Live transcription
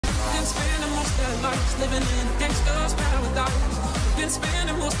their lives living in a gangster's paradise. Been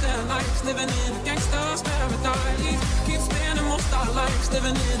spending most their lives living in a gangster's paradise. Keep spending most our lives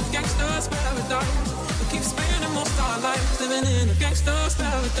living in a gangster's paradise. Keep spending most our lives living in a gangster's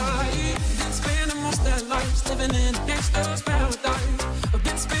paradise. Been spending most their lives living in a gangster's paradise.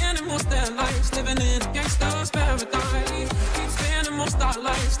 Been spending most their lives living in a gangster's paradise. Keep spending most our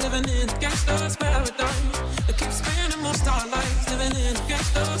lives living in a gangster's paradise. Keep spending most our lives living in a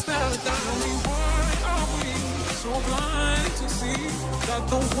gangster's paradise. Tell me why are we so blind to see that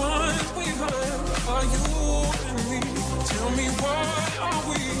the ones we hurt are you and me? Tell me why are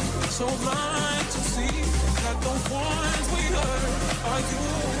we so blind to see that the ones we hurt are you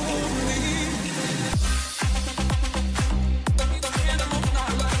and me?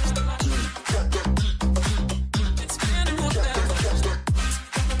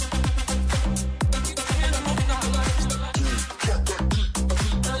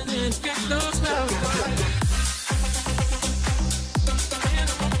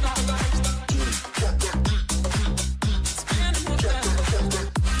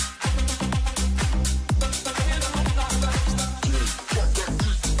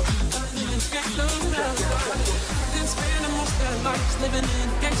 Living in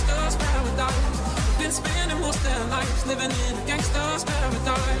a gangster's paradise. Been spending most their lives living in a gangster's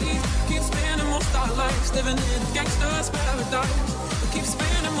paradise. Keep spending most our lives living in a gangster's paradise. Keep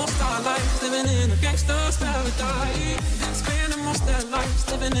spending most our lives living in a gangster's paradise. Been spending most their lives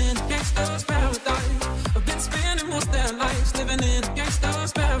living in a gangster's paradise. Been spending most their lives living in a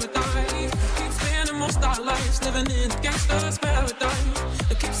gangster's paradise. Keep spending most our lives living in a gangster's paradise.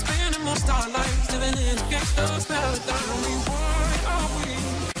 Keep spending most our lives living in a gangster's paradise.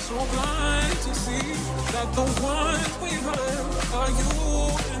 So blind to see that the ones we hurt are you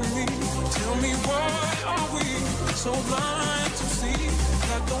and me. Tell me why are we so blind to see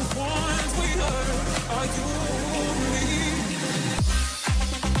that the ones we hurt are you and me?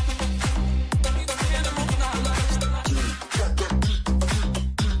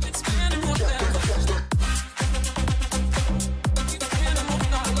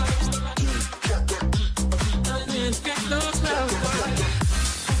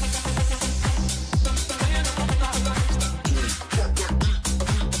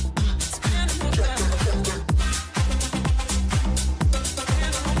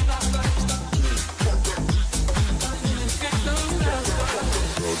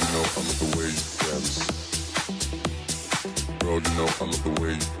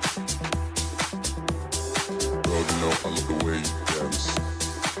 I love the way you dance.